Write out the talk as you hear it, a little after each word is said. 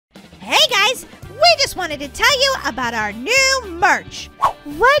Hey guys, we just wanted to tell you about our new merch.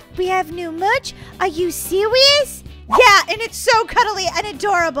 What? We have new merch? Are you serious? Yeah, and it's so cuddly and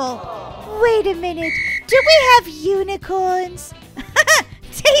adorable. Wait a minute. Do we have unicorns?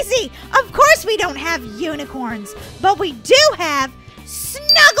 Daisy, of course we don't have unicorns, but we do have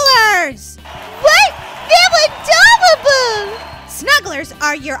snugglers. What? They're adorable. Snugglers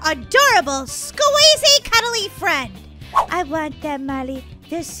are your adorable, squeezy, cuddly friend. I want them, Molly.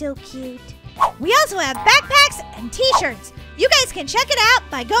 They're so cute. We also have backpacks and t-shirts. You guys can check it out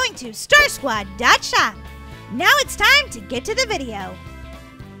by going to starsquad.shop. Now it's time to get to the video.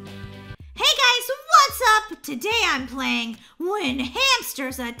 Hey guys, what's up? Today I'm playing When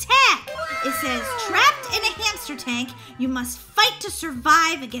Hamsters Attack. It says, trapped in a hamster tank, you must fight to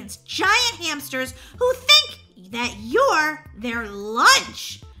survive against giant hamsters who think that you're their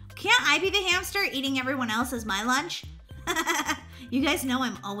lunch. Can't I be the hamster eating everyone else as my lunch? You guys know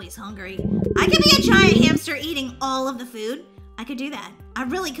I'm always hungry. I could be a giant hamster eating all of the food. I could do that. I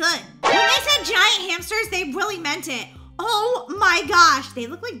really could. When they said giant hamsters, they really meant it. Oh my gosh, they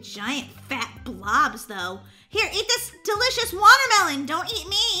look like giant fat blobs though. Here, eat this delicious watermelon. Don't eat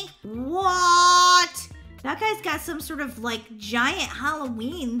me. What? That guy's got some sort of like giant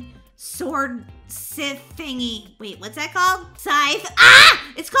Halloween sword scythe thingy. Wait, what's that called? Scythe. Ah!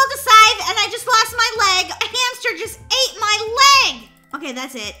 It's called a scythe and I just lost my leg. A hamster just ate my leg. Okay,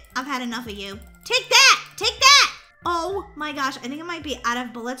 that's it. I've had enough of you. Take that. Take that. Oh my gosh, I think I might be out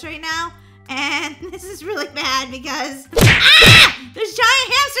of bullets right now. And this is really bad because there's giant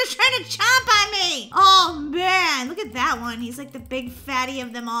hamsters trying to chomp on me. Oh man, look at that one. He's like the big fatty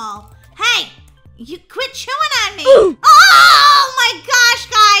of them all. Hey, you quit chewing on me. Ooh. Oh my gosh,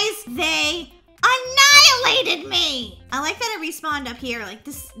 guys. They annihilated me. I like that it respawned up here. Like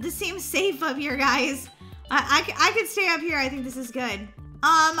this seems safe up here, guys. I could stay up here. I think this is good.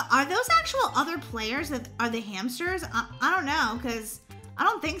 Are those actual other players that are the hamsters? I don't know, because I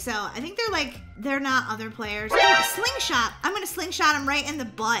don't think so. I think they're not other players. Oh, a slingshot. I'm gonna slingshot him right in the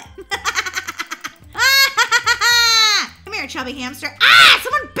butt. Come here, chubby hamster. Ah,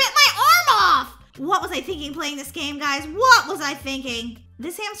 someone bit my arm off. What was I thinking playing this game, guys? What was I thinking?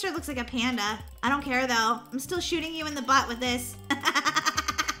 This hamster looks like a panda. I don't care though. I'm still shooting you in the butt with this.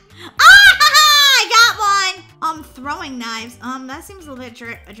 I got one. Throwing knives. That seems a little bit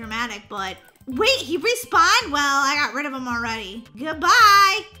dramatic, but wait, he respawned? Well, I got rid of him already.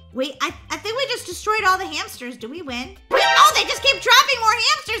 Goodbye. Wait, I think we just destroyed all the hamsters. Do we win? Wait, no, they just keep dropping more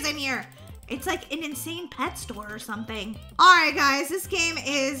hamsters in here. It's like an insane pet store or something. All right, guys, this game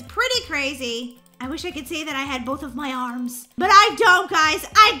is pretty crazy. I wish I could say that I had both of my arms, but I don't, guys.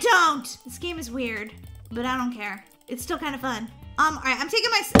 I don't. This game is weird, but I don't care. It's still kind of fun. All right, I'm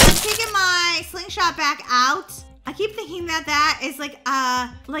taking my slingshot back out. I keep thinking that is like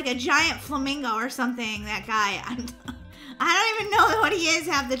a giant flamingo or something, that guy. I don't even know what he is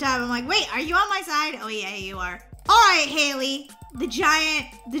half the time. I'm like, wait, are you on my side? Oh yeah, you are. All right, Haley, the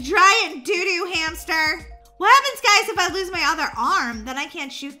giant doo-doo hamster. What happens, guys, if I lose my other arm? Then I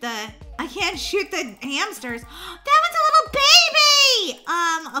can't shoot the hamsters. That was a little baby.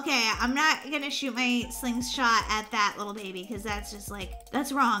 Okay, I'm not gonna shoot my slingshot at that little baby because that's just like,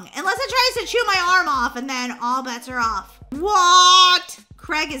 that's wrong. Unless it tries to chew my arm off and then all bets are off. What?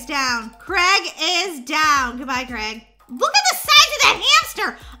 Craig is down. Craig is down. Goodbye, Craig. Look at the size of that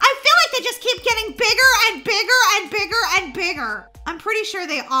hamster. I feel like they just keep getting bigger and bigger and bigger and bigger. I'm pretty sure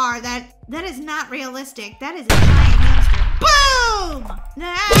they are. That is not realistic. That is a giant hamster. Boom!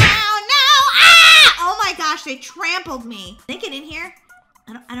 No! Ah! Oh my gosh, they trampled me. Can they get in here?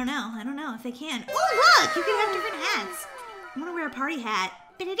 I don't know. I don't know if they can. Oh, look! You can have different hats. I want to wear a party hat.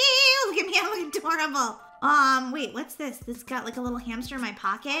 Look at me, I look adorable. Wait, what's this? This got like a little hamster in my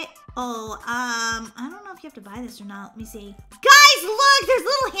pocket. Oh, I don't know if you have to buy this or not. Let me see. Guys, look! There's a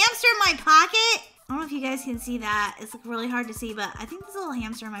little hamster in my pocket. I don't know if you guys can see that. It's like really hard to see, but I think there's a little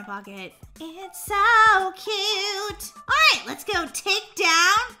hamster in my pocket. It's so cute. All right, let's go take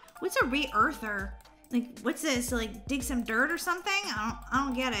down. What's a re-earther? Like, what's this? Like, dig some dirt or something? I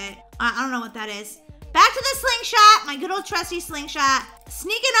don't get it. I don't know what that is. Back to the slingshot, my good old trusty slingshot.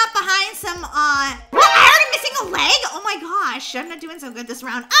 Sneaking up behind some, what? I'm already missing a leg? Oh my gosh, I'm not doing so good this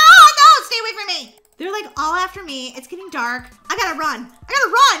round. Oh no, stay away from me. They're like all after me. It's getting dark. I gotta run.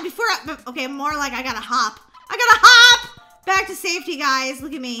 Before okay, more like I gotta hop. Back to safety, guys.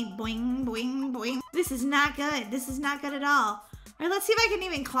 Look at me. Boing, boing, boing. This is not good. This is not good at all. All right, let's see if I can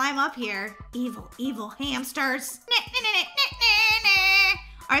even climb up here. Evil, evil hamsters.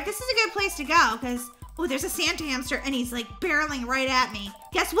 All right, this is a good place to go because, oh, there's a Santa hamster and he's like barreling right at me.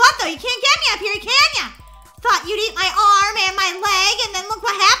 Guess what though? You can't get me up here, can ya? Thought you'd eat my arm and my leg and then look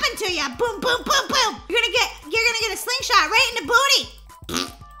what happened to ya. Boom, boom, boom, boom. You're gonna get a slingshot right in the booty.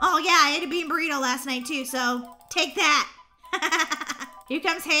 Oh yeah, I ate a bean burrito last night too, so take that. Here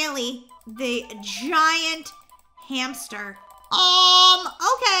comes Haley, the giant hamster.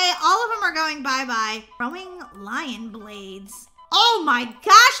 Okay, all of them are going bye-bye. Throwing lion blades. Oh my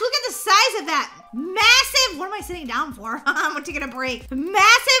gosh, look at the size of that. Massive, what am I sitting down for? I'm taking a break.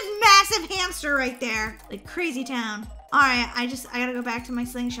 Massive hamster right there. Like crazy town. All right, I gotta go back to my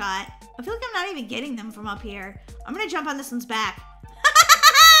slingshot. I feel like I'm not even getting them from up here. I'm gonna jump on this one's back.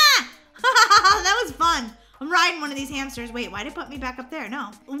 That was fun. I'm riding one of these hamsters. Wait, why did it put me back up there?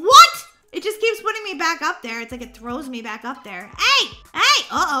 No. What? It just keeps putting me back up there. It's like it throws me back up there. Hey,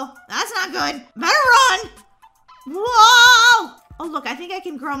 uh-oh, that's not good. Better run. Whoa. Oh, look, I think I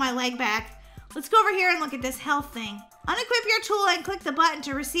can grow my leg back. Let's go over here and look at this health thing. Unequip your tool and click the button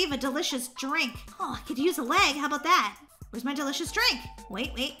to receive a delicious drink. Oh, I could use a leg. How about that? Where's my delicious drink?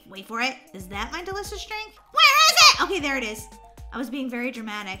 Wait for it. Is that my delicious drink? Where is it? Okay, there it is. I was being very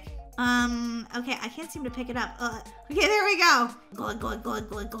dramatic. Okay, I can't seem to pick it up. Okay, there we go. Glug, glug, glug,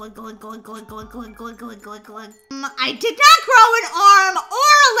 glug, glug, glug, glug, glug, glug, glug, glug, glug, glug, glug. I did not grow an arm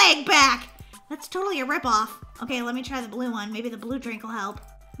or a leg back. That's totally a ripoff. Okay, let me try the blue one. Maybe the blue drink will help.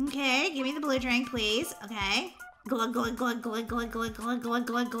 Okay, give me the blue drink, please. Okay. Glug, glug, glug, glug, glug, glug, glug, glug,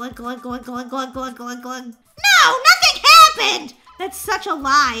 glug, glug, glug, glug, glug, glug, glug, glug, glug. No, nothing happened! That's such a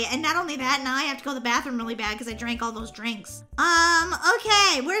lie. And not only that, now I have to go to the bathroom really bad because I drank all those drinks.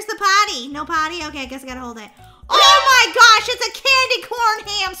 Okay, where's the potty? No potty? Okay, I guess I gotta hold it. Oh my gosh, it's a candy corn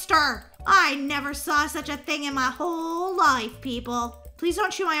hamster! I never saw such a thing in my whole life, people. Please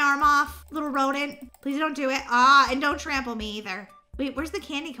don't chew my arm off, little rodent. Please don't do it. And don't trample me either. Wait, where's the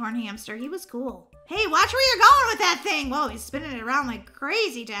candy corn hamster? He was cool. Hey, watch where you're going with that thing. Whoa, he's spinning it around like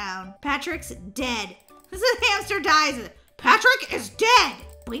crazy town. Patrick's dead. This hamster dies. Patrick is dead.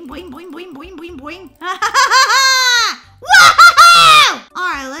 Boing, boing, boing, boing, boing, boing, boing. Whoa!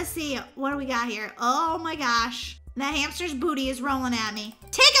 All right, let's see. What do we got here? Oh my gosh. That hamster's booty is rolling at me.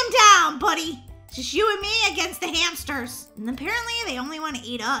 Take him down, buddy. It's just you and me against the hamsters. And apparently they only want to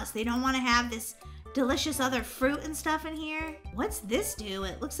eat us. They don't want to have this delicious other fruit and stuff in here. What's this do?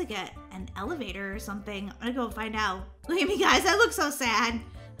 It looks like an elevator or something. I'm gonna go find out. Look at me, guys. I look so sad.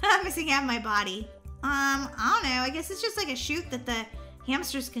 I'm missing half my body. I don't know. I guess it's just like a chute that the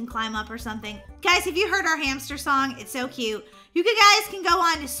hamsters can climb up or something. Guys, have you heard our hamster song? It's so cute. You guys can go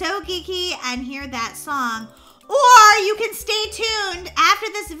on to So Geeky and hear that song. Or you can stay tuned after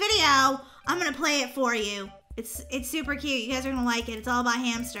this video. I'm gonna play it for you. It's super cute. You guys are gonna like it. It's all about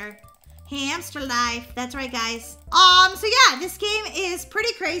hamster. Hamster life. That's right, guys. So yeah, this game is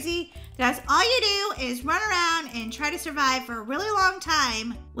pretty crazy. Guys, all you do is run around and try to survive for a really long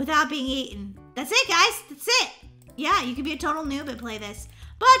time without being eaten. That's it, guys. That's it. Yeah, you could be a total noob and play this.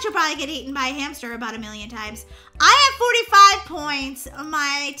 But you'll probably get eaten by a hamster about 1,000,000 times. I have 45 points.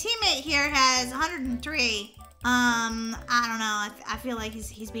 My teammate here has 103. I don't know. I feel like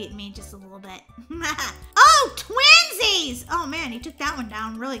he's beating me just a little bit. Oh, twinsies! Oh man, he took that one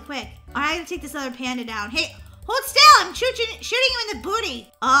down really quick. All right, I gotta take this other panda down. Hey, hold still! I'm shooting you in the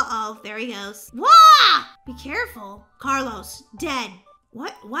booty. Uh-oh, there he goes. Wah! Be careful. Carlos, dead.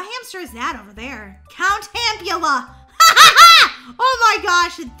 What hamster is that over there? Count Hampula. Oh my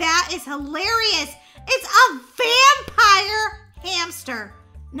gosh, that is hilarious. It's a vampire hamster.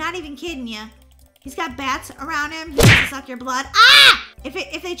 Not even kidding you. He's got bats around him. He wants to suck your blood. Ah!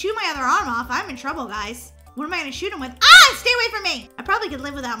 If they chew my other arm off, I'm in trouble, guys. What am I gonna shoot him with? Ah! Stay away from me! I probably could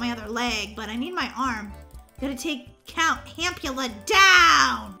live without my other leg, but I need my arm. Gotta take Count Hampula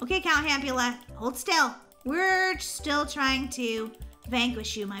down. Okay, Count Hampula, hold still. We're still trying to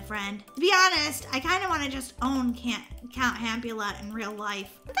vanquish you, my friend. To be honest, I kind of want to just own Count Hampula in real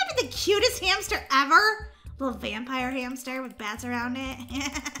life. Wouldn't that be the cutest hamster ever? Little vampire hamster with bats around it.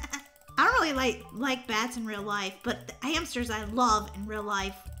 I don't really like bats in real life, but the hamsters I love in real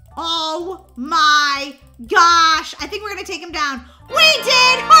life. Oh my gosh. I think we're going to take him down. We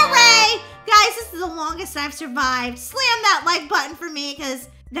did! Hooray! Guys, this is the longest I've survived. Slam that like button for me because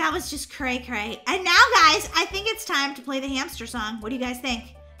that was just cray-cray. And now, guys, I think it's time to play the hamster song. What do you guys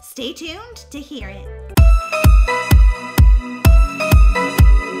think? Stay tuned to hear it.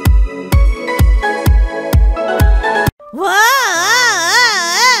 Whoa!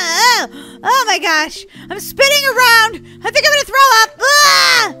 Oh my gosh! I'm spinning around! I think I'm gonna throw up!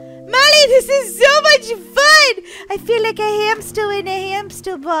 Ah! Molly, this is so much fun! I feel like a hamster in a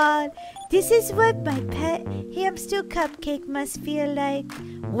hamster ball. This is what my pet hamster cupcake must feel like.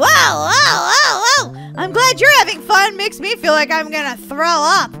 Whoa, whoa, whoa, whoa! I'm glad you're having fun. Makes me feel like I'm gonna throw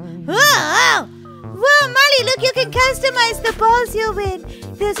up. Whoa, whoa! Whoa, Molly, look, you can customize the balls you win.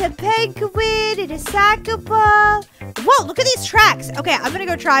 there's a penguin and a soccer ball. Whoa, look at these tracks. Okay, I'm gonna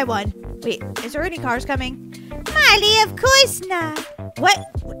go try one. Wait, is there any cars coming? Molly, of course not. What?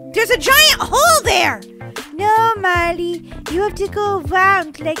 There's a giant hole there. No, Molly, you have to go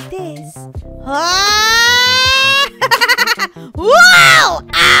around like this. Ah! Whoa!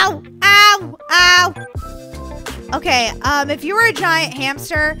 Ow! Ow! Ow! Okay, if you were a giant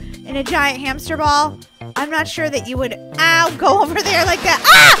hamster in a giant hamster ball, I'm not sure that you would, go over there like that.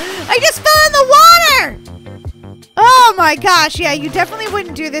 Ah! I just fell in the water! Oh my gosh, yeah, you definitely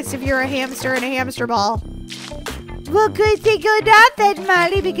wouldn't do this if you're a hamster in a hamster ball. Well, good thing you're not then,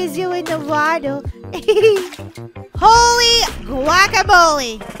 Molly, because you're in the water. Holy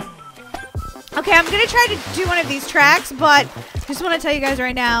guacamole! Okay, I'm gonna try to do one of these tracks, but just want to tell you guys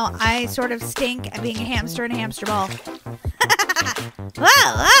right now, I sort of stink at being a hamster in a hamster ball.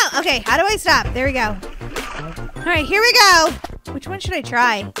 Whoa! Okay, how do I stop? There we go. All right, here we go. Which one should I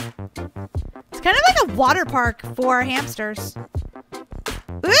try? It's kind of like a water park for hamsters.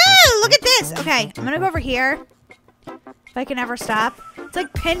 Ooh, look at this. Okay, I'm gonna go over here. If I can ever stop. It's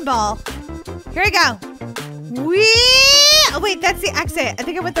like pinball. Here we go. Whee! Oh, wait, that's the exit. I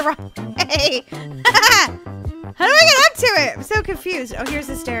think I went the wrong way. How do I get up to it? I'm so confused. Oh, here's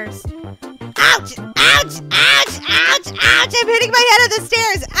the stairs. Ouch! Ouch! Ouch! Ouch! Ouch! I'm hitting my head on the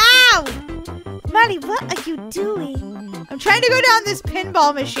stairs. Ow! Molly, what are you doing? I'm trying to go down this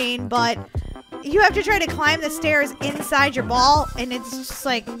pinball machine, but you have to try to climb the stairs inside your ball, and it's just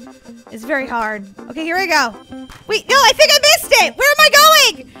like, it's very hard. Okay, here we go. Wait, no, I think I missed it. Where am I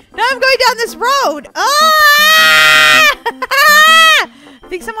going? Now I'm going down this road. Ah! I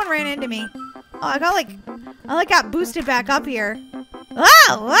think someone ran into me. Oh, I got boosted back up here.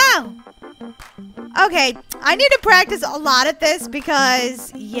 Oh, wow. Okay, I need to practice a lot at this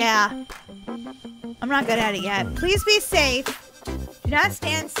because, yeah, I'm not good at it yet. Please be safe. Do not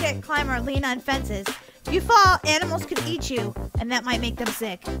stand, sit, climb, or lean on fences. If you fall, animals could eat you, and that might make them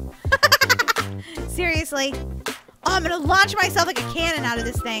sick. Seriously. Oh, I'm gonna launch myself like a cannon out of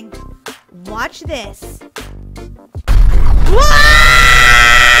this thing. Watch this.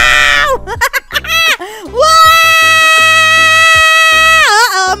 Whoa! Whoa!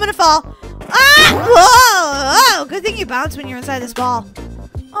 Uh-oh, I'm gonna fall. Ah! Whoa! Oh, good thing you bounce when you're inside this ball.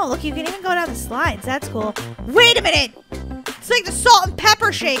 Oh, look, you can even go down the slides. That's cool. Wait a minute! It's like the salt and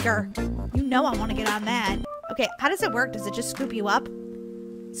pepper shaker. You know I want to get on that. Okay, how does it work? Does it just scoop you up?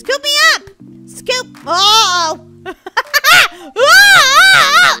 Scoop me up! Scoop! Oh!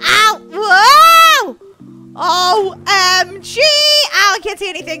 Ow! Whoa! OMG! Ow, I can't see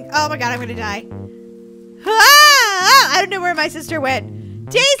anything. Oh my god, I'm gonna die. I don't know where my sister went.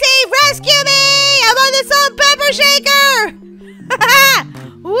 Daisy, rescue me! I'm on the salt and pepper shaker!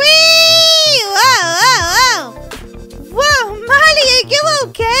 Whee! Whoa! Whoa, Molly, are you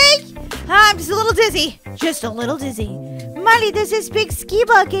okay? I'm just a little dizzy. Just a little dizzy. Molly, there's this big skee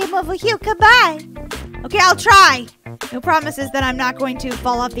ball game over here. Come on. Okay, I'll try. No promises that I'm not going to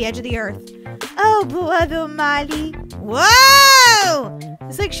fall off the edge of the earth. Oh, brother Molly. Whoa!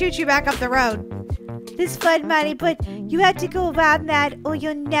 This like shoots you back up the road. This is fun, Molly, but you have to go around that or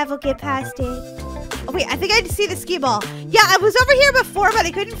you'll never get past it. Oh, wait, I think I see the skee ball. Yeah, I was over here before, but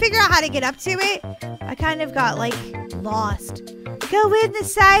I couldn't figure out how to get up to it. I kind of got, like, lost. Go in the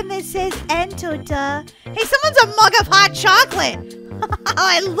sign that says enter, duh. Hey, someone's a mug of hot chocolate.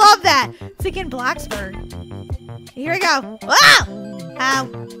 I love that. It's like in Blacksburg. Here we go. Whoa! Ow.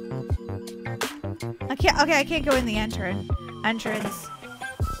 I can't go in the entrance.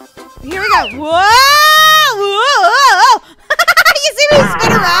 Here we go. Whoa! Whoa! You see me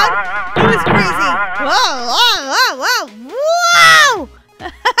spin around? It was crazy. Whoa!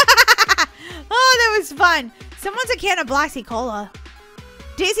 Oh, that was fun. Someone's a can of Blacksy Cola.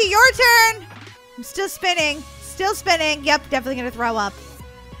 Daisy, your turn. I'm still spinning. Yep, definitely gonna throw up.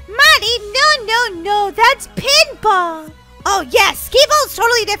 Molly, no. That's pinball. Oh, yes. Skee ball's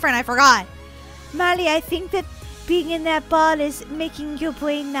totally different. I forgot. Molly, I think that being in that ball is making your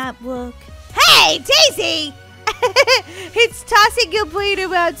brain not work. Hey, Daisy! It's tossing your brain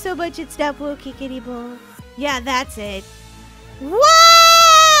around so much it's not working anymore. Yeah, that's it.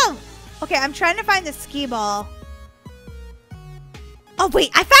 Whoa! Okay, I'm trying to find the skee ball. Oh,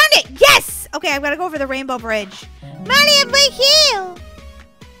 wait, I found it! Yes! Okay, I've got to go over the rainbow bridge. Molly, I'm right here!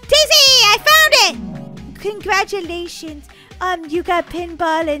 Daisy, I found it! Congratulations. You got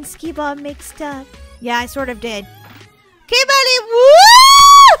pinball and skee ball mixed up. Yeah, I sort of did. Okay, Molly,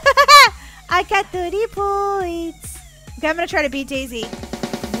 woo! I got 30 points. Okay, I'm going to try to beat Daisy.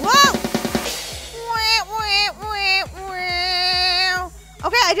 Whoa!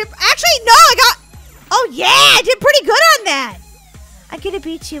 Okay, I did. Actually, no, I got. Oh, yeah, I did pretty good on that. I not gonna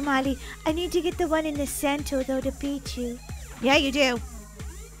beat you, Molly. I need to get the one in the center, though, to beat you. Yeah, you do.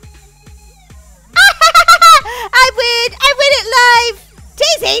 I win! I win it live!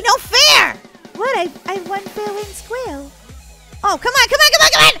 Daisy, no fair! What? I won fair and square. Oh, come on, come on, come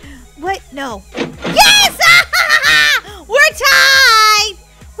on, come on! What? No. Yes! We're tied!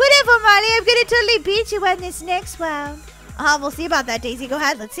 Whatever, Molly. I'm gonna totally beat you on this next round. We'll see about that, Daisy. Go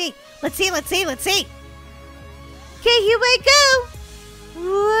ahead. Let's see. Let's see, let's see, let's see. Okay, here I go.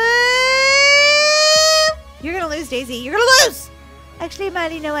 Whoa! You're gonna lose, Daisy. You're gonna lose! Actually,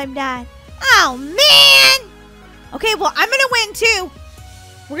 Molly, no, I'm not. Oh, man! Okay, well, I'm gonna win, too.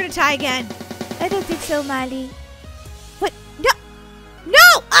 We're gonna tie again. I don't think so, Molly. What? No!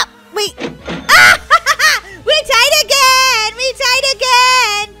 No! Wait. We tied again! We tied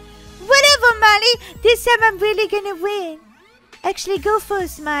again! Whatever, Molly. This time I'm really gonna win. Actually, go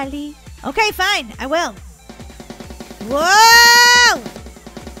first, Molly. Okay, fine. I will. Whoa!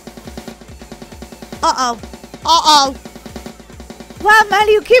 Uh-oh. Uh-oh. Wow,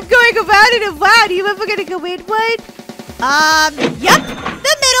 Molly, you keep going around and around. Are you ever gonna go in one? Yep.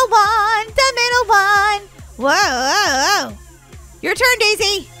 The middle one. The middle one. Whoa. Your turn,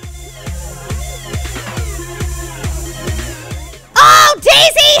 Daisy. Oh,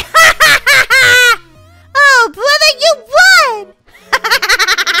 Daisy! Oh, brother, you won!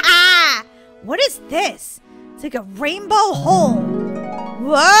 What is this? It's like a rainbow hole.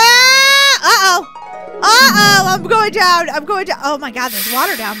 Whoa! Uh-oh. Uh-oh, I'm going down. I'm going down. Oh, my God, there's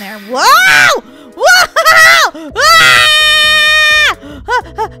water down there. Whoa! Whoa!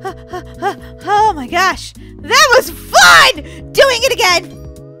 Oh, my gosh. That was fun! Doing it again.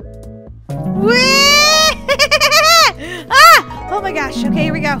 Oh, my gosh. Okay,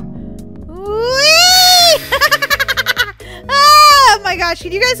 here we go. Oh, my gosh.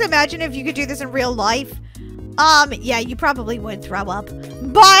 Can you guys imagine if you could do this in real life? Yeah, you probably would throw up.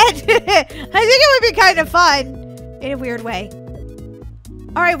 But I think it would be kind of fun in a weird way.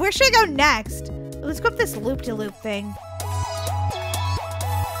 All right, where should I go next? Let's go up this loop-de-loop thing.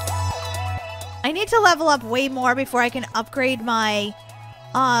 I need to level up way more before I can upgrade my,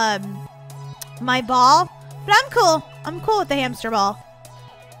 my ball. But I'm cool. I'm cool with the hamster ball.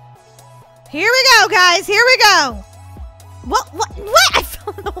 Here we go, guys. Here we go. What? I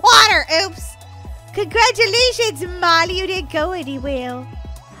fell in the water. Oops. Congratulations, Molly. You didn't go anywhere.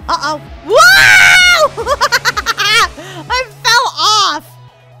 Uh-oh. Whoa! I fell off.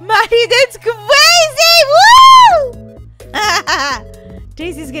 Molly, that's crazy. Woo!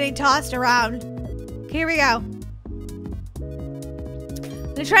 Daisy's getting tossed around. Here we go.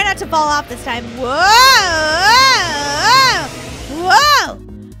 I'm gonna try not to fall off this time. Whoa! Whoa!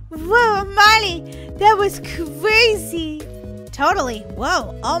 Whoa, Molly, that was crazy. Totally.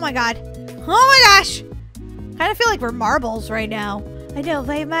 Whoa. Oh my God. Oh my gosh. Kind of feel like we're marbles right now. I know,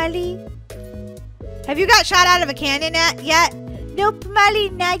 right, Molly? Have you got shot out of a cannon yet? Nope, Molly,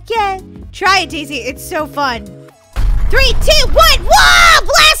 not yet. Try it, Daisy. It's so fun. 3, 2, 1. Whoa!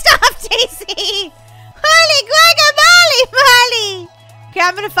 Blast off, Daisy! Holy guacamole, Molly! Okay,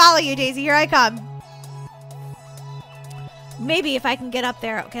 I'm gonna follow you, Daisy. Here I come. Maybe if I can get up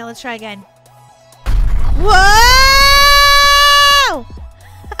there. Okay, let's try again. Whoa!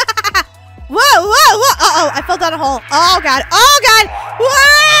 Whoa, whoa, whoa! Uh-oh, I fell down a hole. Oh, God. Oh, God!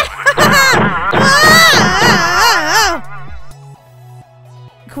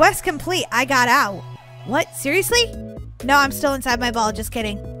 Whoa! Quest complete. I got out. What? Seriously? No, I'm still inside my ball. Just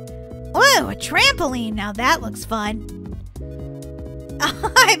kidding. Oh, a trampoline. Now that looks fun.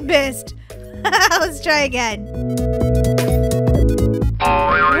 I missed. Let's try again.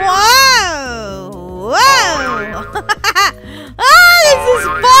 Whoa! Whoa! Oh, this is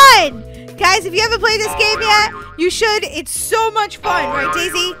fun! Guys, if you haven't played this game yet, you should. It's so much fun, right,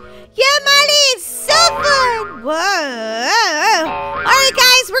 Daisy? Yeah, Molly, it's so fun! Whoa! Alright,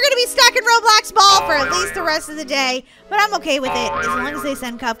 guys, we're gonna be stuck in Roblox Ball for at least the rest of the day, but I'm okay with it, as long as they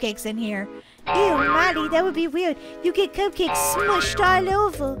send cupcakes in here. Ew, Molly, that would be weird. You get cupcakes smushed all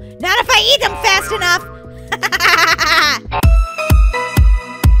over. Not if I eat them fast enough!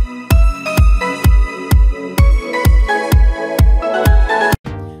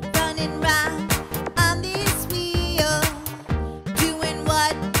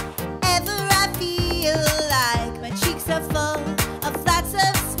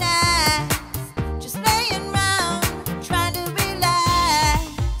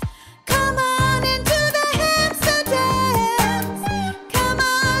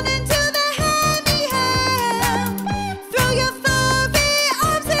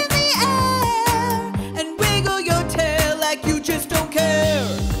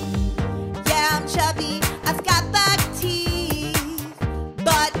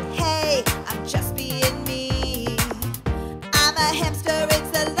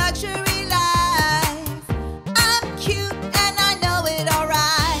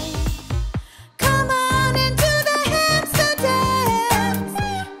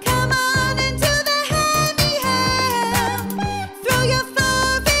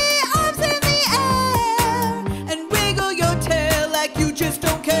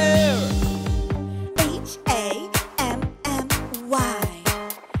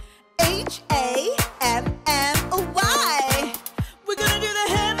 Hammy. We're gonna do the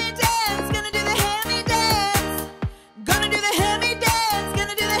hammy dance, gonna do the hammy dance. Gonna do the hammy dance,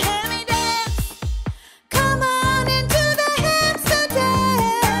 gonna do the hammy dance. Come on into the hamster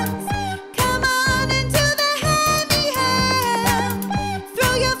dance. Come on into the hammy ham.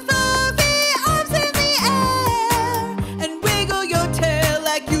 Throw your furry arms in the air and wiggle your tail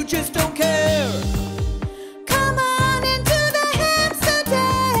like you just don't care. Come on into the hamster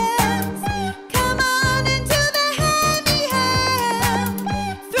dance. Come on into the hammy ham.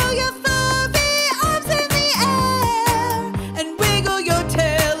 Throw your furry arms in the air and wiggle your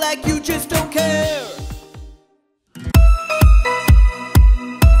tail like you just don't care.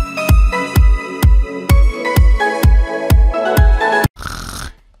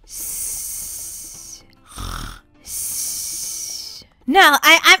 No,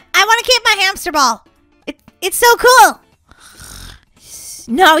 I want to keep my hamster ball. It's so cool.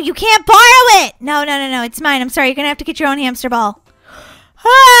 No, you can't borrow it. No, it's mine. I'm sorry. You're going to have to get your own hamster ball.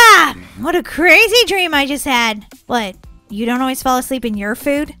 Ah, what a crazy dream I just had. What? You don't always fall asleep in your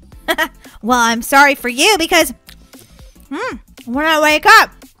food? Well, I'm sorry for you because when I wake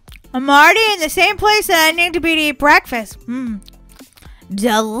up, I'm already in the same place that I need to be to eat breakfast.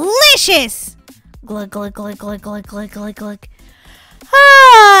 Delicious. Glug, glug, glug, glug, glug, glug, glug, glug.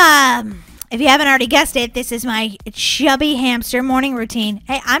 If you haven't already guessed it, this is my chubby hamster morning routine.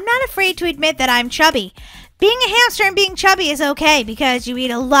 Hey, I'm not afraid to admit that I'm chubby. Being a hamster and being chubby is okay because you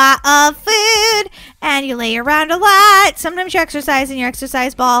eat a lot of food and you lay around a lot. Sometimes you exercise in your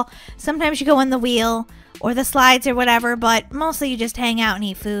exercise ball. Sometimes you go on the wheel or the slides or whatever, but mostly you just hang out and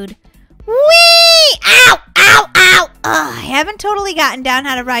eat food. Whee! Ow! Ow! Ow! Ugh, I haven't totally gotten down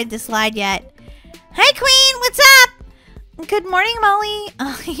how to ride the slide yet. Hey, Queen! What's up? Good morning, Molly.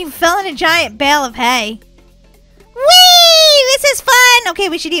 Oh, you fell in a giant bale of hay. Whee! This is fun! Okay,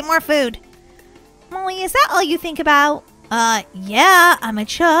 we should eat more food. Molly, is that all you think about? Yeah, I'm a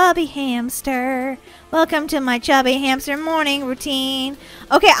chubby hamster. Welcome to my chubby hamster morning routine.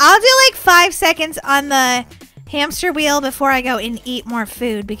 Okay, I'll do like 5 seconds on the hamster wheel before I go and eat more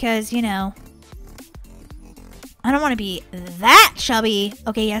food because, you know, I don't want to be that chubby.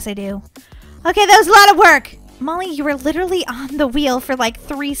 Okay, yes, I do. Okay, that was a lot of work. Molly, you were literally on the wheel for like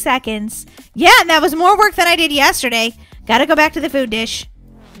 3 seconds. Yeah, and that was more work than I did yesterday. Gotta go back to the food dish.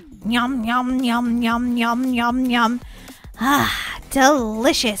 Yum, yum, yum, yum, yum, yum, yum. Ah,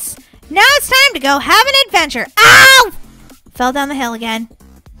 delicious. Now it's time to go have an adventure. Ow! Fell down the hill again.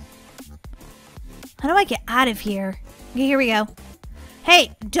 How do I get out of here? Okay, here we go.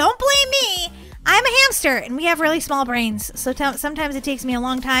 Hey, don't blame me. I'm a hamster, and we have really small brains, so sometimes it takes me a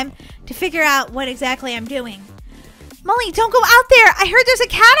long time to figure out what exactly I'm doing. Molly, don't go out there. I heard there's a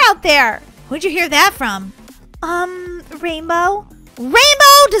cat out there. Who'd you hear that from? Rainbow?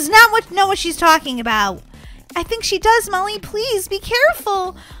 Rainbow does not know what she's talking about. I think she does, Molly. Please be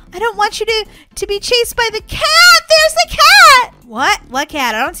careful. I don't want you to be chased by the cat. There's the cat. What? What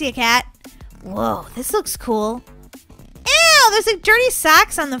cat? I don't see a cat. Whoa, this looks cool. Ew, there's like dirty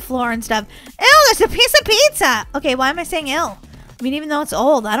socks on the floor and stuff. Ew, there's a piece of pizza. Okay, why am I saying ill? I mean, even though it's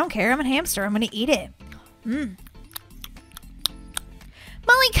old, I don't care. I'm a hamster. I'm going to eat it. Molly,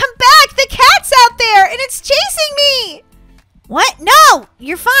 come back. The cat's out there and it's chasing me. What? No,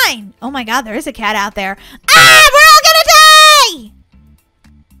 you're fine. Oh my God, there is a cat out there. Ah, we're all going to die.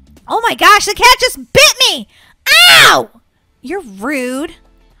 Oh my gosh, the cat just bit me. Ow. You're rude.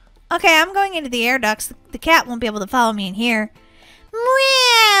 Okay, I'm going into the air ducts. The cat won't be able to follow me in here.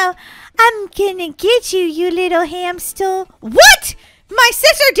 Meow! I'm gonna get you, you little hamster. What? My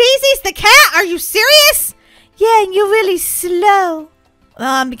sister Daisy's the cat? Are you serious? Yeah, and you're really slow.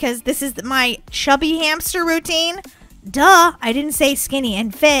 Because this is my chubby hamster routine. Duh, I didn't say skinny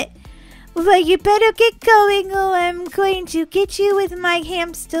and fit. Well, you better get going or I'm going to get you with my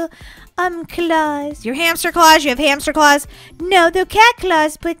hamster claws. Your hamster claws? You have hamster claws? No, they're cat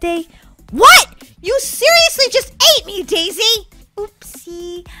claws, but they... What? You seriously just ate me, Daisy?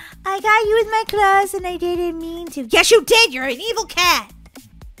 Oopsie. I got you with my claws and I didn't mean to. Yes, you did. You're an evil cat.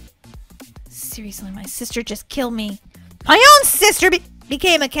 Seriously, my sister just killed me. My own sister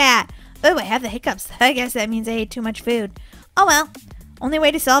became a cat. Oh, I have the hiccups. I guess that means I ate too much food. Oh, well. Only way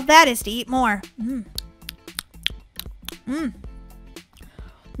to solve that is to eat more. Basically,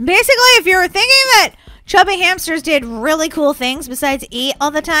 if you were thinking that chubby hamsters did really cool things besides eat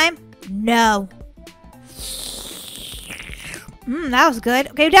all the time, no. That was good.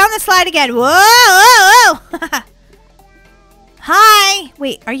 Okay, down the slide again. Whoa, whoa, whoa. Hi.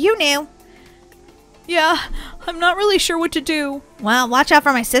 Wait, are you new? Yeah, I'm not really sure what to do. Well, watch out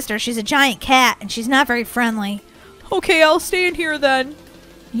for my sister. She's a giant cat, and she's not very friendly. Okay, I'll stay in here then.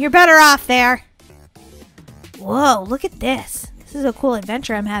 You're better off there. Whoa, look at this. This is a cool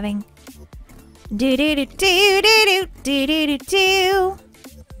adventure I'm having. Do-do-do-do-do-do-do-do-do.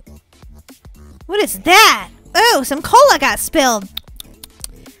 What is that? Oh, some cola got spilled.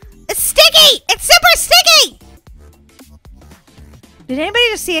 It's sticky! It's super sticky! Did anybody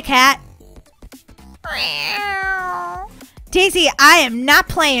just see a cat? Daisy, I am not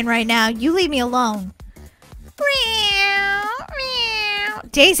playing right now. You leave me alone.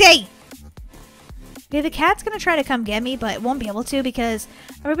 Daisy! Okay, the cat's gonna try to come get me, but it won't be able to because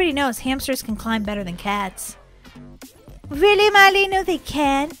everybody knows hamsters can climb better than cats. Really, Molly? No, they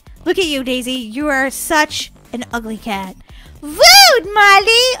can. Look at you, Daisy. You are such an ugly cat. Rude,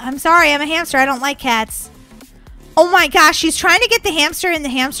 Molly! I'm sorry, I'm a hamster. I don't like cats. Oh my gosh, she's trying to get the hamster in the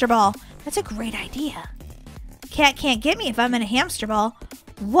hamster ball. That's a great idea. Cat can't get me if I'm in a hamster ball.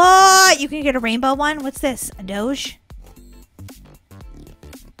 What? You can get a rainbow one? What's this? A doge?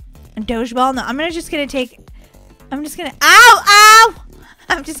 A doge ball? No, I'm just gonna take... I'm just gonna... Ow! Ow!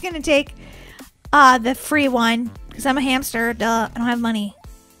 I'm just gonna take the free one. Because I'm a hamster. Duh. I don't have money.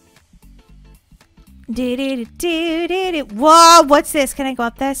 Whoa! What's this? Can I go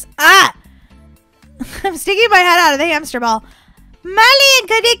up this? Ah! I'm sticking my head out of the hamster ball. Molly, I'm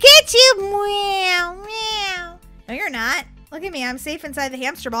gonna get you! Meow, meow. No, you're not. Look at me. I'm safe inside the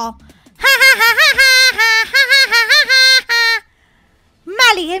hamster ball. Ha ha ha ha ha ha ha ha ha ha.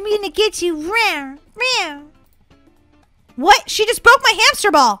 Molly, I'm gonna get you. Meow, meow. What? She just broke my hamster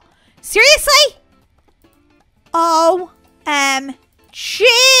ball. Seriously? OMG.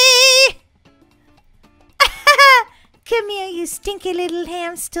 Come here, you stinky little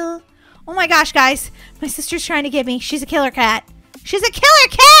hamster. Oh my gosh, guys. My sister's trying to get me. She's a killer cat. She's a killer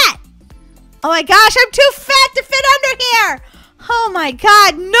cat! Oh my gosh, I'm too fat to fit under here! Oh my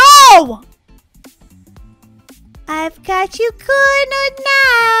god, no! I've got you cornered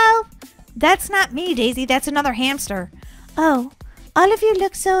now. That's not me, Daisy. That's another hamster. Oh, all of you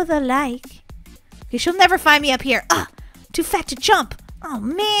look so alike. Okay, she'll never find me up here. Ah, too fat to jump. Oh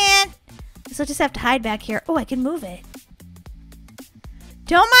man. Guess I'll just have to hide back here. Oh, I can move it.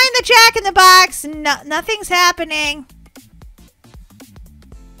 Don't mind the Jack in the Box. No, nothing's happening.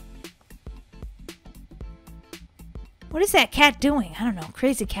 What is that cat doing? I don't know.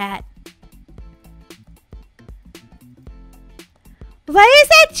 Crazy cat. Why is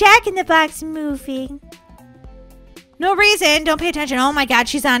that Jack in the Box moving? No reason. Don't pay attention. Oh my god,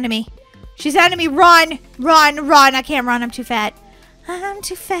 she's onto me. She's onto me. Run. Run. Run. I can't run. I'm too fat. I'm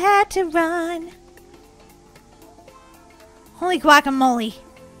too fat to run. Holy guacamole.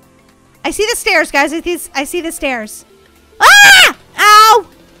 I see the stairs, guys. I see the stairs. Ah! Ow!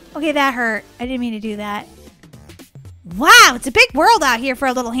 Okay, that hurt. I didn't mean to do that. Wow, it's a big world out here for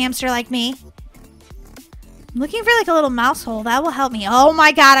a little hamster like me. I'm looking for like a little mouse hole. That will help me. Oh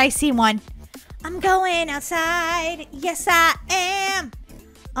my god, I see one. I'm going outside. Yes, I am.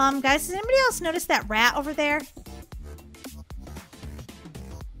 Guys, does anybody else notice that rat over there?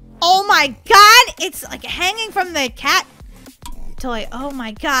 Oh my god, it's like hanging from the cat toy. Oh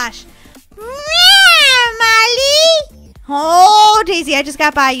my gosh. Molly! Oh, Daisy, I just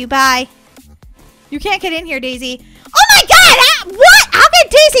got by you. Bye. You can't get in here, Daisy. Oh my god! What? How could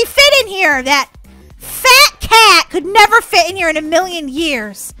Daisy fit in here? That fat cat could never fit in here in a million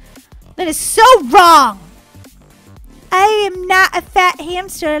years. That is so wrong. I am not a fat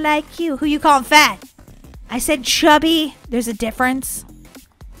hamster like you. Who you calling fat? I said chubby. There's a difference.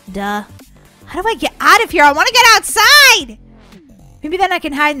 Duh. How do I get out of here? I want to get outside. Maybe then I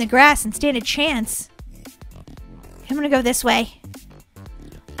can hide in the grass and stand a chance. I'm going to go this way.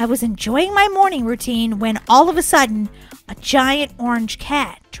 I was enjoying my morning routine when all of a sudden a giant orange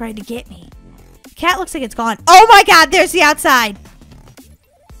cat tried to get me. The cat looks like it's gone. Oh my god, there's the outside.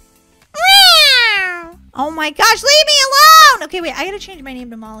 Oh my gosh, leave me alone. Okay, wait, I gotta change my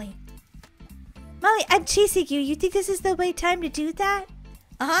name to Molly. Molly, I'm chasing you. You think this is the right time to do that?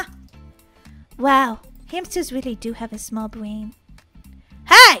 Uh-huh. Wow, hamsters really do have a small brain.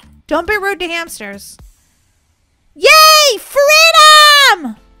 Hey, don't be rude to hamsters. Yay,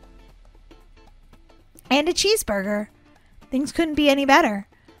 freedom! And a cheeseburger. Things couldn't be any better.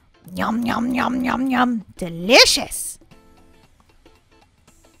 Yum, yum, yum, yum, yum. Delicious.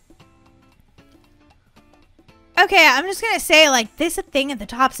 Okay, I'm just going to say, like, this thing at the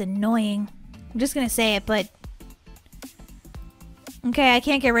top's annoying. I'm just going to say it, but... Okay, I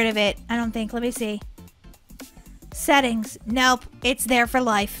can't get rid of it. I don't think. Let me see. Settings. Nope. It's there for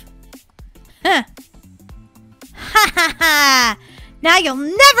life. Huh. Ha ha ha! Now you'll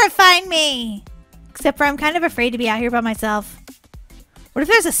never find me! Except for I'm kind of afraid to be out here by myself. What if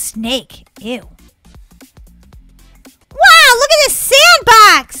there's a snake? Ew. Wow, look at this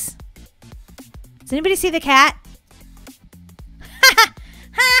sandbox! Does anybody see the cat? I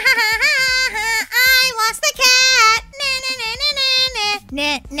lost the cat.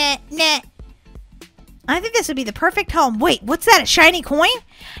 Nah, nah, nah, nah, nah. I think this would be the perfect home. Wait, what's that? A shiny coin?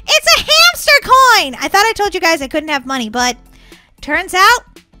 It's a hamster coin! I thought I told you guys I couldn't have money, but turns out,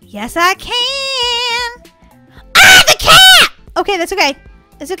 yes I can. Ah, the cat! Okay, that's okay.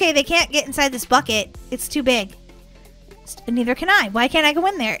 It's okay. They can't get inside this bucket. It's too big. Neither can I. Why can't I go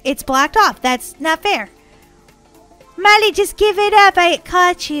in there? It's blocked off. That's not fair. Molly, just give it up. I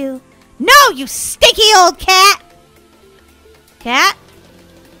caught you. No, you stinky old cat! Cat?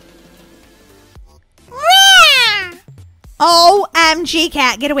 OMG,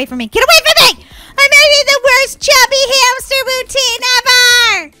 cat. Get away from me. Get away from me! I'm making the worst chubby hamster routine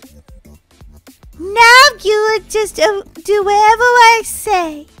ever! Now you will just do whatever I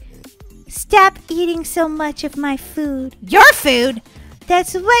say. Stop eating so much of my food. Your food?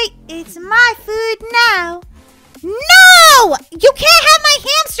 That's right. It's my food now. No! You can't have my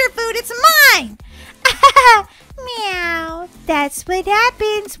hamster food. It's mine. Meow. That's what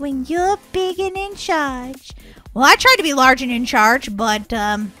happens when you're big and in charge. Well, I tried to be large and in charge, but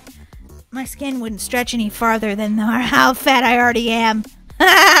my skin wouldn't stretch any farther than how fat I already am.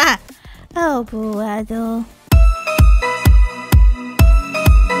 Oh, Buado.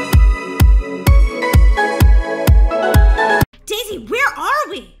 Daisy, where are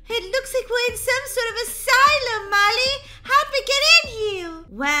we? It looks like we're in some sort of asylum, Molly. How'd we get in here?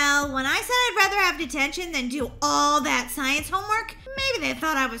 Well, when I said I'd rather have detention than do all that science homework, maybe they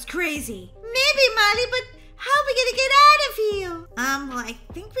thought I was crazy. Maybe, Molly, but how are we gonna get out of here? Well, I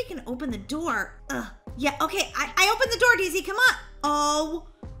think we can open the door. Yeah, okay, I opened the door, Daisy, come on. Oh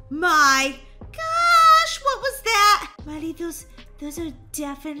my gosh, what was that? Molly, those are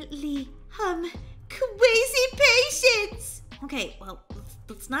definitely, crazy patients. Okay, well,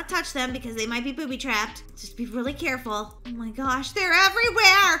 let's not touch them because they might be booby-trapped. Just be really careful. Oh my gosh, they're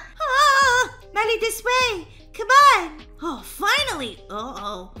everywhere. Ah, Molly, this way. Come on. Oh, finally.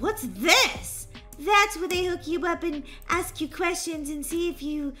 Uh-oh, what's this? That's where they hook you up and ask you questions and see if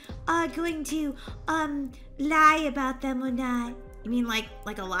you are going to, lie about them or not. You mean like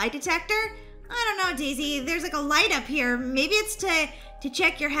a lie detector? I don't know, Daisy. There's like a light up here. Maybe it's to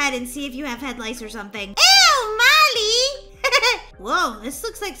check your head and see if you have head lice or something. Ew, Molly! Whoa, this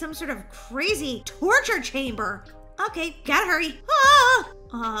looks like some sort of crazy torture chamber. Okay, gotta hurry.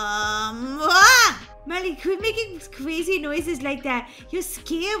 Molly, quit making crazy noises like that. You're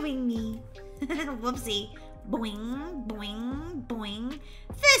scaring me. Whoopsie. Boing, boing, boing.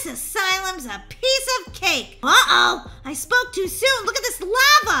 This asylum's a piece of cake. Uh-oh, I spoke too soon. Look at this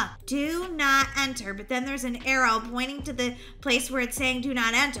lava. Do not enter, but then there's an arrow pointing to the place where it's saying do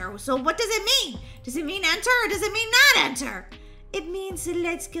not enter. So what does it mean? Does it mean enter or does it mean not enter? It means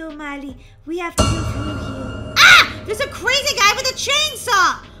let's go, Molly. We have to go through here. Ah! There's a crazy guy with a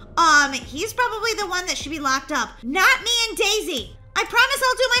chainsaw. He's probably the one that should be locked up. Not me and Daisy. I promise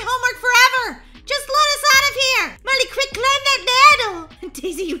I'll do my homework forever. Just let us out of here. Molly, quick, climb that ladder.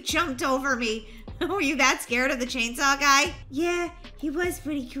 Daisy, you jumped over me. Were you that scared of the chainsaw guy? Yeah, he was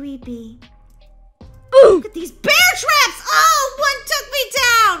pretty creepy. Ooh. Look at these bear traps. Oh, one took me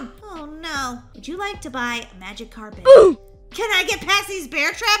down. Oh, no. Would you like to buy a magic carpet? Ooh. Can I get past these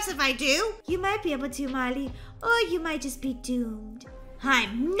bear traps if I do? You might be able to, Molly, or you might just be doomed.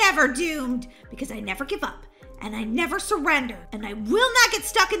 I'm never doomed because I never give up. And I never surrender. And I will not get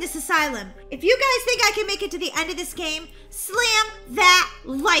stuck in this asylum. If you guys think I can make it to the end of this game, slam that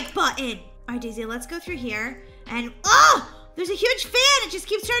like button. All right, Daisy, let's go through here. And, oh, there's a huge fan. It just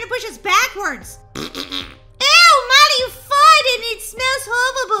keeps trying to push us backwards. Ew, Molly, you farted. It smells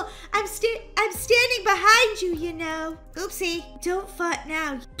horrible. I'm standing behind you, you know. Oopsie. Don't fart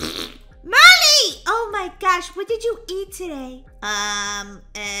now. Molly! Oh my gosh, what did you eat today?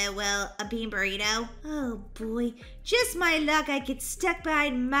 Well, a bean burrito. Oh boy, just my luck I get stuck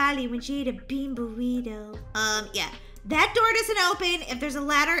behind Molly when she ate a bean burrito. Yeah. That door doesn't open. If there's a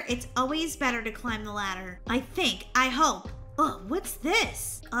ladder, it's always better to climb the ladder. I think. I hope. Oh, what's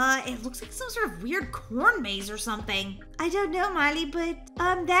this? It looks like some sort of weird corn maze or something. I don't know, Molly, but,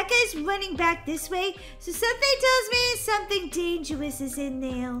 that guy's running back this way, so something tells me something dangerous is in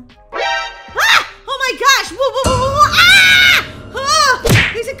there. Ah! Oh my gosh! Whoa, whoa, whoa, whoa! Ah! Oh!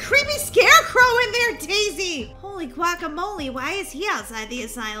 There's a creepy scarecrow in there, Daisy! Holy guacamole, why is he outside the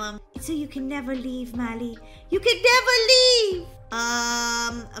asylum? So you can never leave, Molly. You can never leave!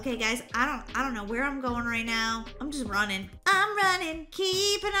 Okay guys, I don't know where I'm going right now. I'm just running. I'm running,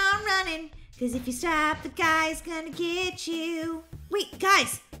 keeping on running. Cause if you stop, the guy's gonna get you. Wait,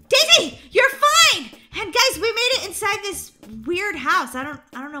 guys! Daisy! You're fine! And guys, we made it inside this weird house. I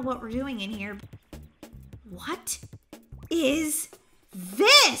don't know what we're doing in here. What is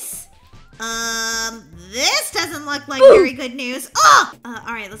this? This doesn't look like very good news. Oh!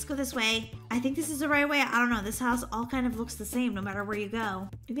 All right, let's go this way. I think this is the right way. I don't know. This house all kind of looks the same no matter where you go.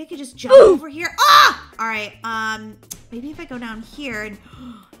 Maybe I could just jump over here. Ah! All right, maybe if I go down here and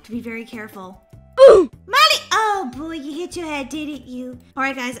to be very careful. Molly! Oh boy, you hit your head, didn't you? All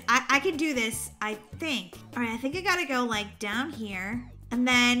right, guys, I can do this, I think. All right, I think I gotta go like down here. And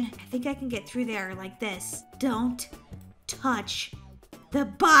then I think I can get through there like this. Don't touch the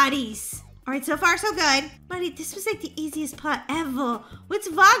bodies. All right, so far so good. Buddy, this was like the easiest part ever. What's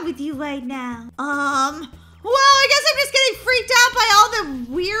wrong with you right now? Well, I guess I'm just getting freaked out by all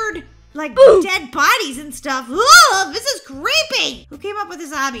the weird, like, dead bodies and stuff. Ugh, this is creepy. Who came up with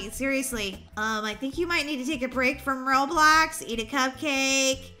this hobby? Seriously. I think you might need to take a break from Roblox, eat a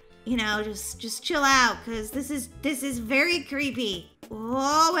cupcake. You know, just chill out, because this is very creepy.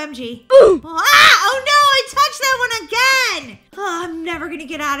 Oh, OMG. Oh no, I touched that one again. Oh, I'm never gonna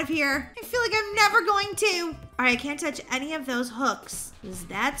get out of here. I feel like I'm never going to. All right, I can't touch any of those hooks, because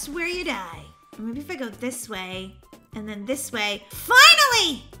that's where you die. Or maybe if I go this way, and then this way.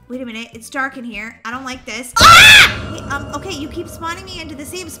 Finally! Wait a minute, it's dark in here. I don't like this. Ah! Hey, okay, you keep spawning me into the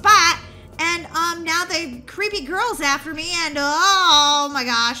same spot. And now the creepy girl's after me, and oh my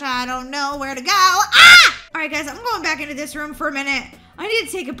gosh, I don't know where to go. Ah! All right, guys, I'm going back into this room for a minute. I need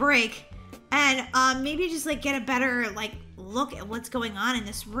to take a break and maybe just like get a better like look at what's going on in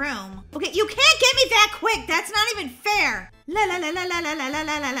this room. Okay, you can't get me that quick. That's not even fair. La la la la la la la la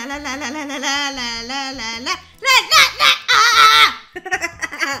la la la la la la la la la la la.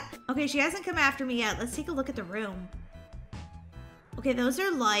 Okay, she hasn't come after me yet. Let's take a look at the room. Okay, those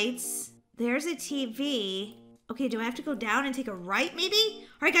are lights. There's a TV. Okay, do I have to go down and take a right maybe?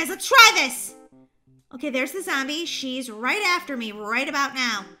 All right, guys, let's try this. Okay, there's the zombie. She's right after me right about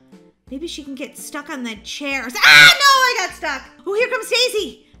now. Maybe she can get stuck on the chairs. Ah, no, I got stuck. Oh, here comes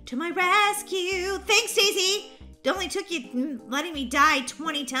Daisy to my rescue. Thanks, Daisy. It only took you letting me die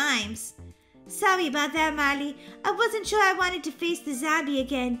 20 times. Sorry about that, Molly. I wasn't sure I wanted to face the zombie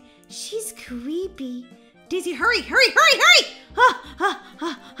again. She's creepy. Daisy, hurry, hurry, hurry, hurry!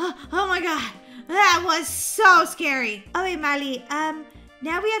 Oh my god. That was so scary. All right, Molly,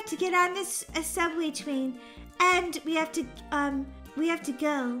 now we have to get on this subway train, and we have to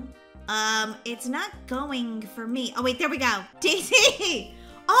go. It's not going for me. Oh wait, there we go. Daisy!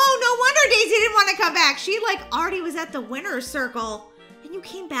 Oh, no wonder Daisy didn't want to come back. She like already was at the winner's circle. And you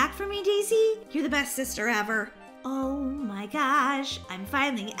came back for me, Daisy? You're the best sister ever. Oh my gosh, I'm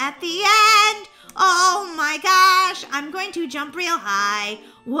finally at the end. Oh my gosh, I'm going to jump real high.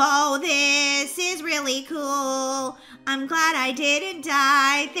 Whoa, this is really cool. I'm glad I didn't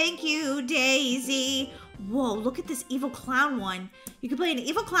die. Thank you, Daisy. Whoa, look at this evil clown one. You can play an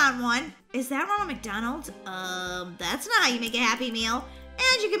evil clown one. Is that Ronald McDonald? That's not how you make a Happy Meal.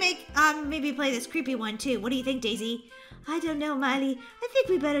 And you can make, maybe play this creepy one too. What do you think, Daisy? I don't know, Molly. I think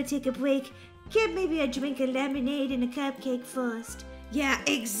we better take a break. Get maybe a drink of lemonade and a cupcake first. Yeah,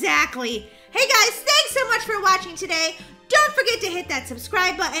 exactly. Hey guys, thanks so much for watching today. Don't forget to hit that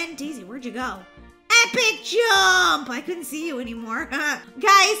subscribe button. Daisy, where'd you go? Epic jump! I couldn't see you anymore.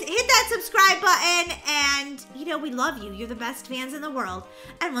 Guys, hit that subscribe button and, you know, we love you. You're the best fans in the world.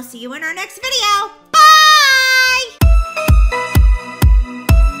 And we'll see you in our next video. Bye!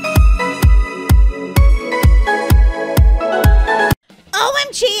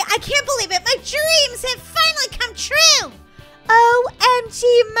 OMG, I can't believe it. My dreams have finally come true. OMG,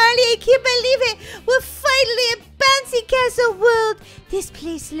 Molly, I can't believe it. We're finally at Bouncy Castle World. This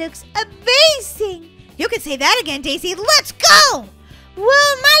place looks amazing. You can say that again, Daisy. Let's go.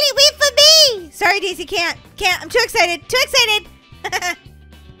 Whoa, Molly, wait for me. Sorry, Daisy, can't. I'm too excited. Too excited.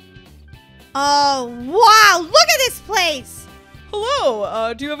 Oh, wow. Look at this place.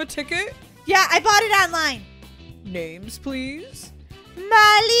 Hello, do you have a ticket? Yeah, I bought it online. Names, please.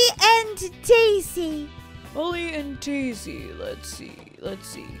 Molly and Daisy. Molly and Daisy. Let's see. Oh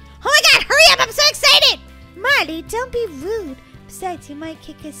my god, hurry up. I'm so excited. Molly, don't be rude. Besides, you might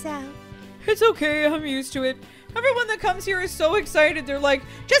kick us out. It's okay, I'm used to it. Everyone that comes here is so excited. They're like,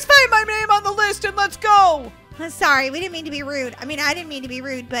 just find my name on the list and let's go. Sorry, we didn't mean to be rude. I mean, I didn't mean to be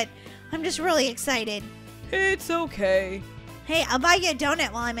rude, but I'm just really excited. It's okay. Hey, I'll buy you a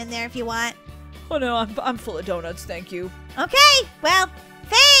donut while I'm in there if you want. Oh no, I'm full of donuts, thank you. Okay, well,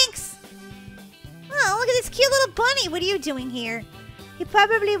 thanks. Oh, look at this cute little bunny. What are you doing here? He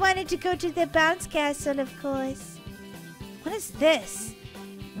probably wanted to go to the bounce castle, of course. What is this?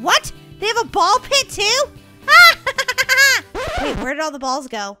 What? They have a ball pit too? Wait, where did all the balls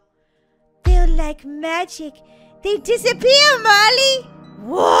go? They're like magic. They disappear, Molly.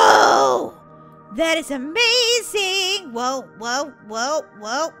 Whoa! That is amazing. Whoa, whoa, whoa,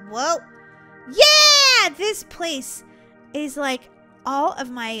 whoa, whoa. Yeah, this place is like all of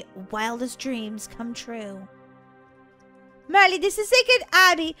my wildest dreams come true. Marley, this is like an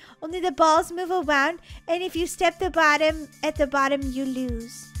obby, only the balls move around, and if you step at the bottom, you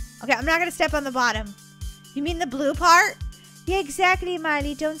lose. Okay, I'm not gonna step on the bottom. You mean the blue part? Yeah, exactly,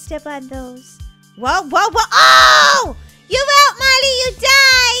 Marley. Don't step on those. Whoa, whoa, whoa. Oh! You out, Marley. You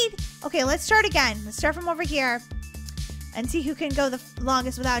died. Okay, let's start again. Let's start from over here and see who can go the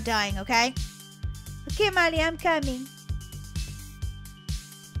longest without dying, okay? Okay, Marley, I'm coming.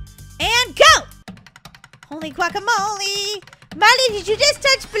 And go! Holy guacamole! Marley, did you just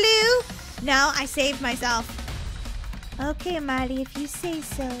touch blue? No, I saved myself. Okay, Marley, if you say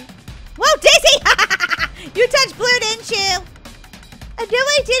so. Whoa, Daisy! You touched blue, didn't you? No,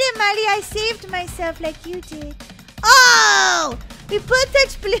 I didn't, Marley. I saved myself like you did. Oh! We both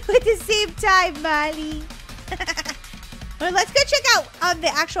touched blue at the same time, Marley. Well, let's go check out the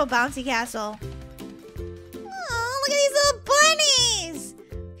actual bouncy castle. Oh, look at these little bunnies!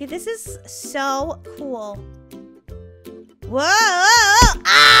 Okay, this is so cool. Whoa!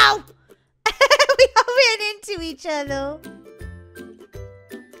 Ow! We all ran into each other.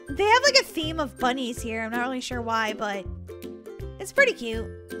 They have like a theme of bunnies here. I'm not really sure why, but it's pretty cute.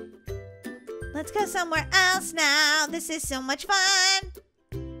 Let's go somewhere else now. This is so much fun.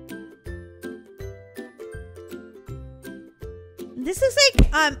 This is like,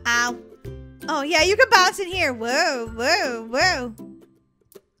 ow. Oh, yeah, you can bounce in here. Whoa, whoa, whoa.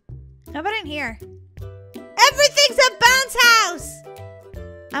 How about in here? Everything's a bounce house.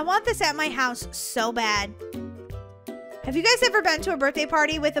 I want this at my house so bad. Have you guys ever been to a birthday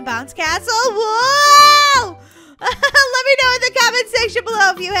party with a bounce castle? Whoa! Let me know in the comment section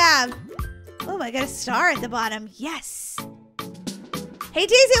below if you have. Oh, I got a star at the bottom. Yes. Hey,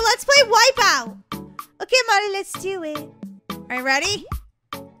 Daisy, let's play Wipeout. Okay, Molly, let's do it. Are you ready?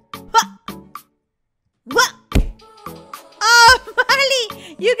 What? Oh,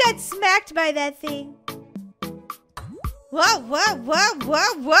 Molly, you got smacked by that thing. Whoa, whoa, whoa,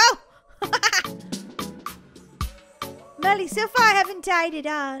 whoa, whoa. Molly, so far I haven't died at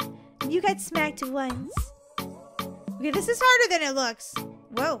all. You got smacked once. Okay, this is harder than it looks.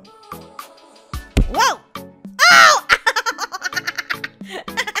 Whoa. Whoa! Oh!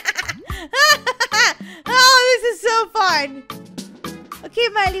 Oh, this is so fun. Okay,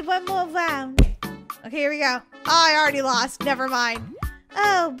 Miley, one more round. Okay, here we go. Oh, I already lost. Never mind.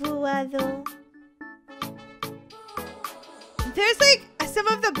 Oh, Buado. There's like some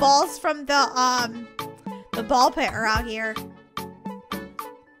of the balls from the ball pit are out here.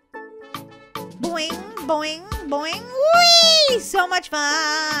 Boing, boing, boing. Whee! So much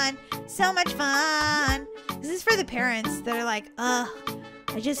fun. So much fun. This is for the parents that are like, ugh,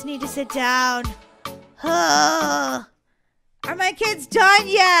 I just need to sit down. Ugh. Are my kids done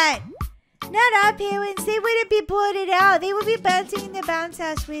yet? Not our parents. They wouldn't be bored at all. They would be bouncing in the bounce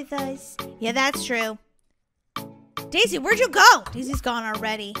house with us. Yeah, that's true. Daisy, where'd you go? Daisy's gone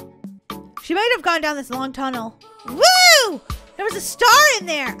already. She might have gone down this long tunnel. Woo! There was a star in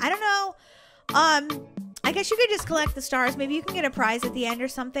there. I don't know. I guess you could just collect the stars. Maybe you can get a prize at the end or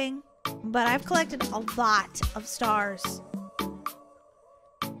something. But I've collected a lot of stars.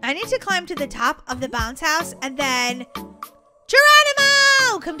 I need to climb to the top of the bounce house and then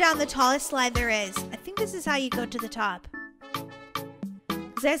Geronimo! Come down the tallest slide there is. I think this is how you go to the top.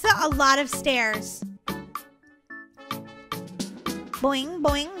 There's a lot of stairs. Boing,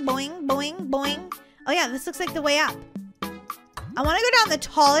 boing, boing, boing, boing. Oh yeah, this looks like the way up. I want to go down the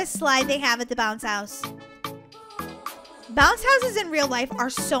tallest slide they have at the bounce house. Bounce houses in real life are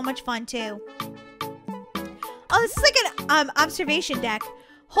so much fun too. Oh, this is like an observation deck.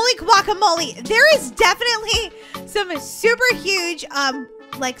 Holy guacamole. There is definitely some super huge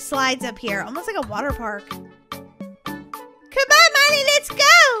like slides up here. Almost like a water park. Come on, Molly, let's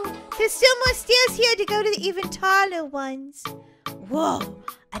go. There's still more stairs here to go to the even taller ones. Whoa.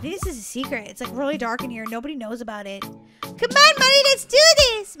 I think this is a secret. It's like really dark in here. Nobody knows about it. Come on, Molly, let's do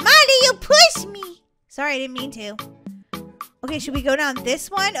this. Molly, you pushed me. Sorry, I didn't mean to. Okay, should we go down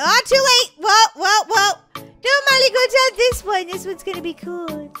this one? Oh, too late. Whoa, whoa, whoa. No, Molly, go down this one. This one's going to be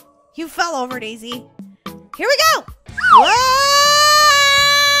cool. You fell over, Daisy. Here we go. Whoa!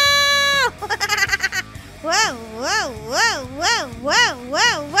 Whoa, whoa, whoa, whoa, whoa,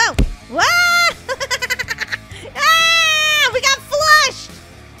 whoa, whoa. Whoa! Ah, we got flushed.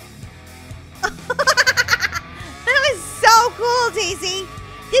 That was so cool, Daisy.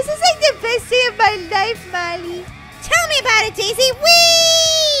 This is like the best day of my life, Molly. Tell me about it, Daisy.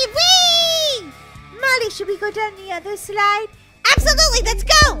 Whee! Whee! Molly, should we go down the other slide? Absolutely, let's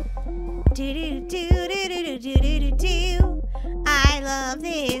go! Do. I love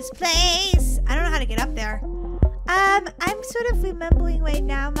this place. I don't know how to get up there. I'm sort of remembering right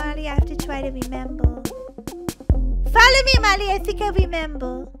now, Molly. I have to try to remember. Follow me, Molly. I think I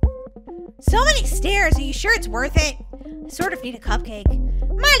remember. So many stairs. Are you sure it's worth it? I sort of need a cupcake.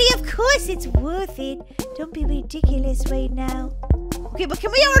 Molly, of course it's worth it. Don't be ridiculous right now. Okay, but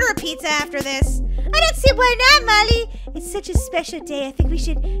can we order a pizza after this? I don't see why not, Molly. It's such a special day. I think we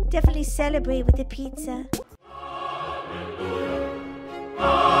should definitely celebrate with a pizza.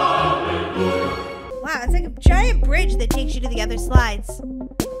 Wow, it's like a giant bridge that takes you to the other slides.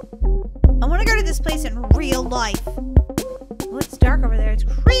 I want to go to this place in real life. Oh, it's dark over there. It's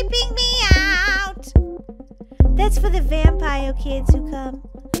creeping me out. That's for the vampire kids who come.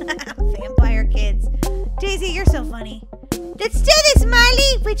 Vampire kids. Daisy, you're so funny. Let's do this,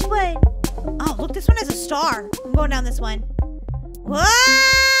 Molly. Which one? Oh, look, this one has a star. I'm going down this one. Whoa!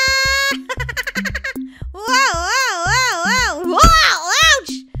 Whoa!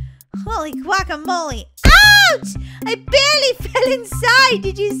 Ouch! Holy guacamole. Ouch! I barely fell inside.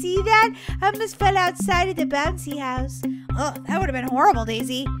 Did you see that? I almost fell outside of the bouncy house. Oh, that would have been horrible,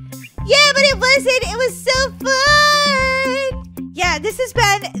 Daisy. Yeah, but it wasn't. It was so fun. Yeah, this has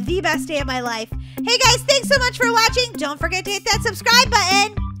been the best day of my life. Hey guys, thanks so much for watching. Don't forget to hit that subscribe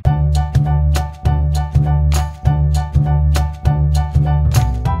button.